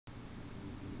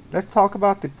Let's talk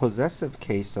about the possessive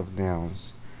case of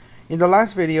nouns. In the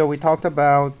last video, we talked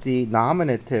about the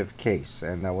nominative case,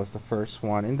 and that was the first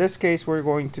one. In this case, we're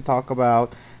going to talk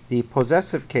about the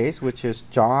possessive case, which is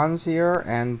John's here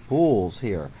and Bull's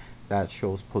here. That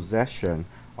shows possession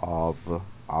of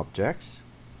objects.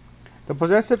 The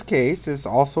possessive case is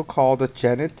also called a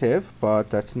genitive, but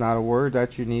that's not a word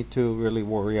that you need to really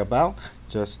worry about.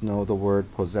 Just know the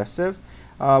word possessive.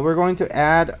 We're going to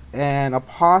add an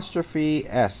apostrophe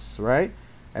s, right,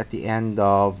 at the end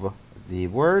of the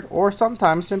word, or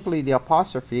sometimes simply the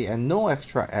apostrophe and no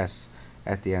extra s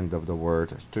at the end of the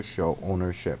word to show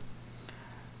ownership.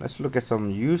 Let's look at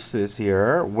some uses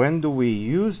here. When do we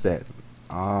use that?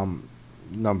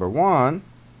 Number one,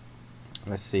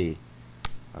 let's see.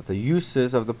 The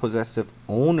uses of the possessive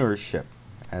ownership,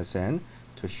 as in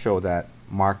to show that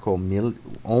Marco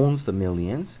owns the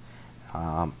millions.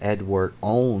 Edward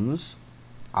owns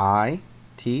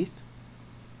teeth.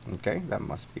 Okay, that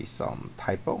must be some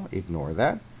typo. Ignore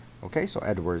that. Okay, so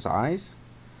Edward's eyes.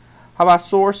 How about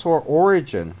source or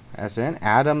origin, as in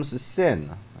Adam's sin?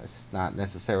 It's not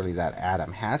necessarily that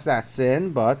Adam has that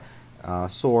sin, but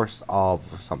source of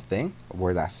something,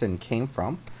 where that sin came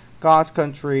from. God's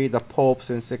country, the Pope's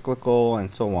encyclical,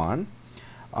 and so on.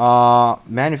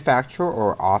 Manufacturer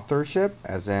or authorship,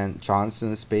 as in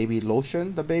Johnson's baby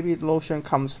lotion. The baby lotion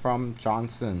comes from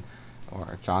Johnson,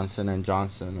 or Johnson &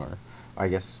 Johnson, or I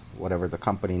guess whatever the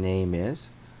company name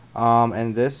is.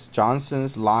 And this,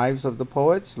 Johnson's Lives of the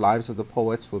Poets. Lives of the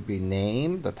Poets would be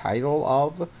name, the title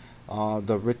of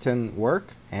the written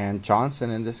work, and Johnson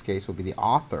in this case would be the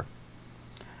author.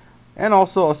 And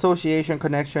also association,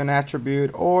 connection,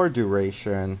 attribute, or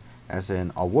duration, as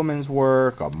in a woman's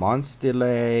work, a month's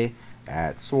delay,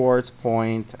 at Swords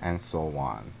Point, and so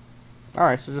on.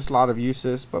 Alright, so just a lot of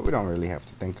uses, but we don't really have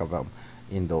to think of them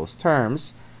in those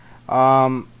terms.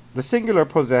 The singular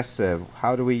possessive,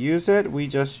 how do we use it? We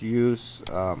just use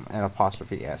an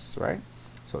apostrophe s, right?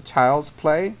 So child's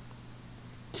play,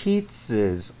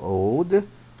 Keats's ode,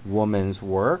 woman's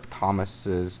work,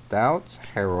 Thomas's doubts,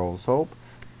 Harold's hope,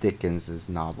 Dickens's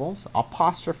novels,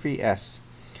 apostrophe s.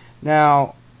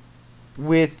 Now,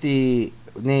 with the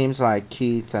names like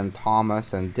Keats and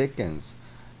Thomas and Dickens,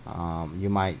 you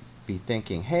might be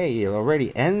thinking, hey, it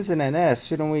already ends in an s,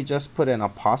 shouldn't we just put an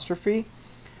apostrophe?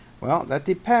 Well, that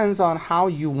depends on how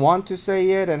you want to say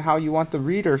it and how you want the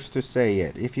readers to say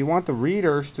it. If you want the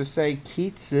readers to say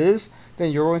Keats's,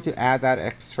 then you're going to add that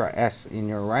extra s in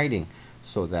your writing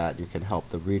so that you can help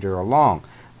the reader along.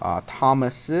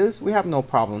 Thomas's, we have no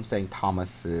problem saying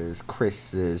Thomas's,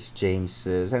 Chris's,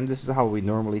 James's, and this is how we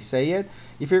normally say it.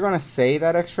 If you're going to say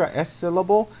that extra s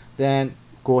syllable, then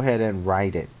go ahead and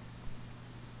write it.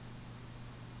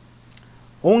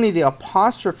 Only the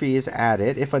apostrophe is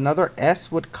added if another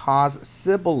s would cause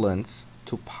sibilants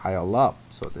to pile up.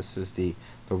 So this is the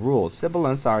rule.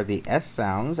 Sibilants are the s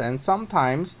sounds, and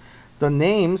sometimes the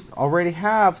names already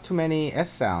have too many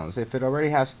s sounds. If it already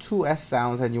has two s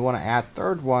sounds and you want to add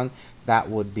third one, that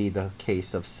would be the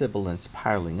case of sibilants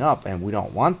piling up, and we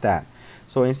don't want that.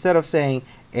 So instead of saying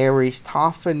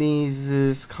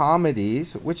Aristophanes'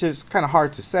 comedies, which is kind of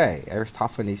hard to say,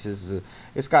 Aristophanes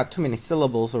it's got too many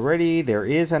syllables already. There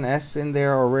is an s in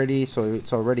there already, so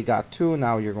it's already got two.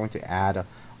 Now you're going to add a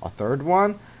third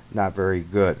one. Not very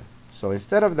good. So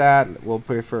instead of that, we'll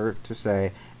prefer to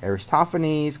say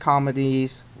Aristophanes'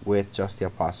 comedies with just the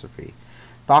apostrophe.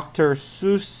 Dr.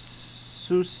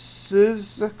 Seuss's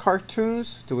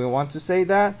cartoons. Do we want to say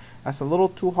that? That's a little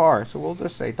too hard, so we'll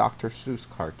just say Dr. Seuss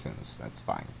cartoons. That's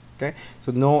fine. Okay,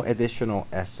 so no additional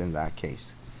s in that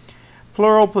case.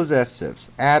 Plural possessives.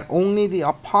 Add only the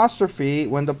apostrophe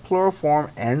when the plural form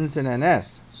ends in an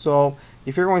s. So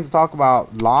if you're going to talk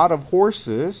about a lot of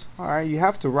horses, all right, you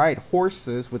have to write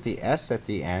horses with the s at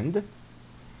the end.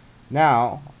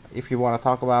 Now, if you want to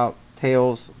talk about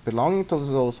tales belonging to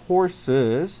those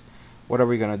horses, what are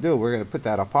we going to do? We're going to put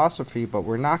that apostrophe, but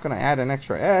we're not going to add an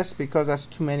extra s because that's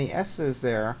too many s's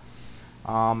there.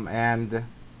 And,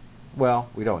 well,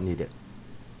 we don't need it.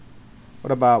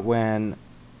 What about when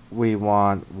we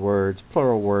want words,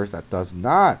 plural words, that does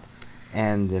not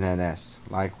end in an s,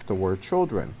 like the word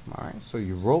children? All right, so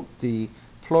you wrote the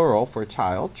plural for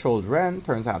child, children.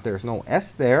 Turns out there's no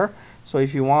s there. So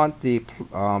if you want the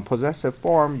possessive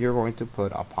form, you're going to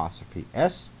put apostrophe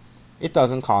s. It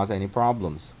doesn't cause any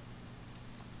problems.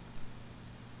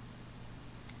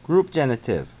 Group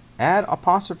genitive. Add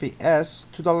apostrophe s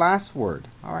to the last word.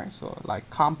 All right, so like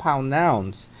compound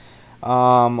nouns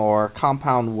or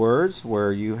compound words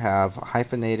where you have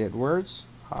hyphenated words.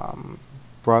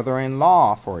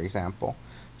 Brother-in-law, for example.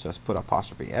 Just put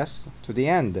apostrophe s to the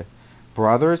end.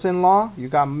 Brothers-in-law, you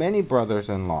got many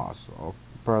brothers-in-laws or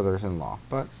brothers-in-law,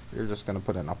 but you're just going to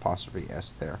put an apostrophe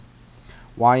S there.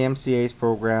 YMCA's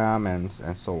program and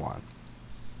so on.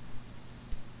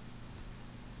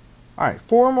 Alright,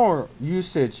 formal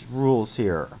usage rules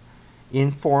here. In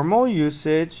formal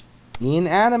usage,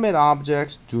 inanimate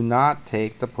objects do not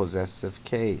take the possessive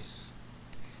case.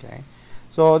 Okay,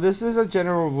 so this is a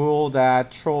general rule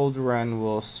that children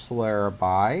will swear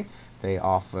by. They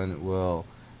often will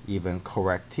even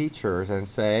correct teachers and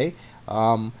say,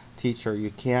 teacher,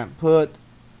 you can't put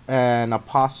an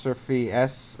apostrophe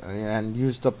S and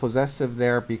use the possessive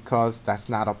there because that's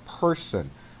not a person.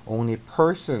 Only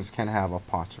persons can have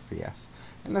apostrophe S.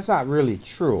 And that's not really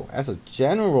true. As a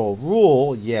general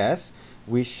rule, yes,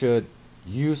 we should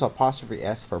use apostrophe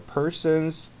S for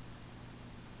persons,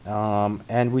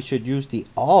 and we should use the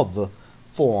of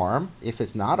form if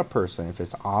it's not a person, if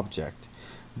it's object.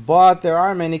 But there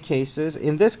are many cases.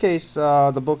 In this case,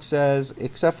 the book says,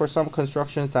 except for some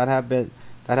constructions that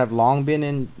have long been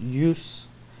in use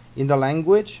in the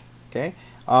language, okay,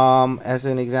 as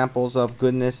in examples of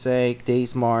goodness sake,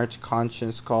 day's march,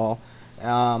 conscience call,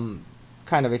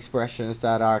 kind of expressions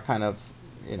that are kind of,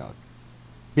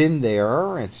 been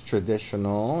there, it's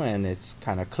traditional and it's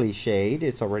kind of cliched,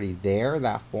 it's already there, in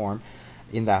that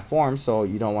form, so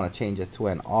you don't want to change it to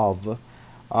an of.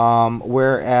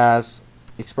 Whereas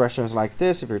expressions like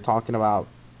this, if you're talking about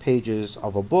pages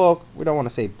of a book, we don't want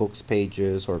to say books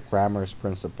pages or grammar's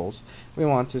principles. We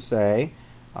want to say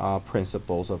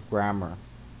principles of grammar.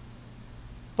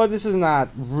 But this is not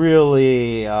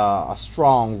really a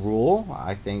strong rule.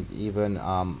 I think even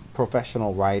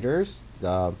professional writers,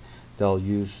 they'll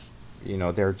use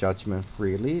their judgment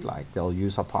freely, like they'll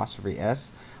use apostrophe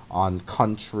S on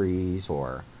countries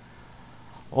or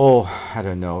I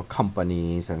don't know,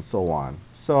 companies and so on.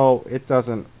 So it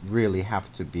doesn't really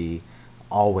have to be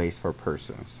always for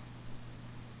persons.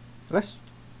 So let's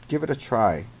give it a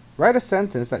try. Write a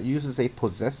sentence that uses a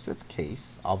possessive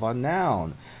case of a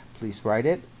noun. Please write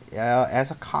it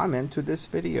as a comment to this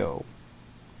video.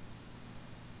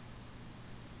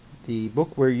 The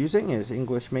book we're using is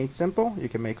English Made Simple. You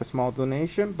can make a small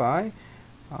donation by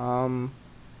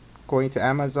going to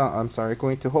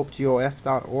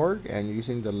hopegof.org and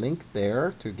using the link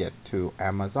there to get to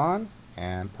Amazon,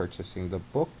 and purchasing the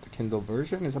book. The Kindle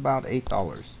version is about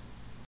 $8.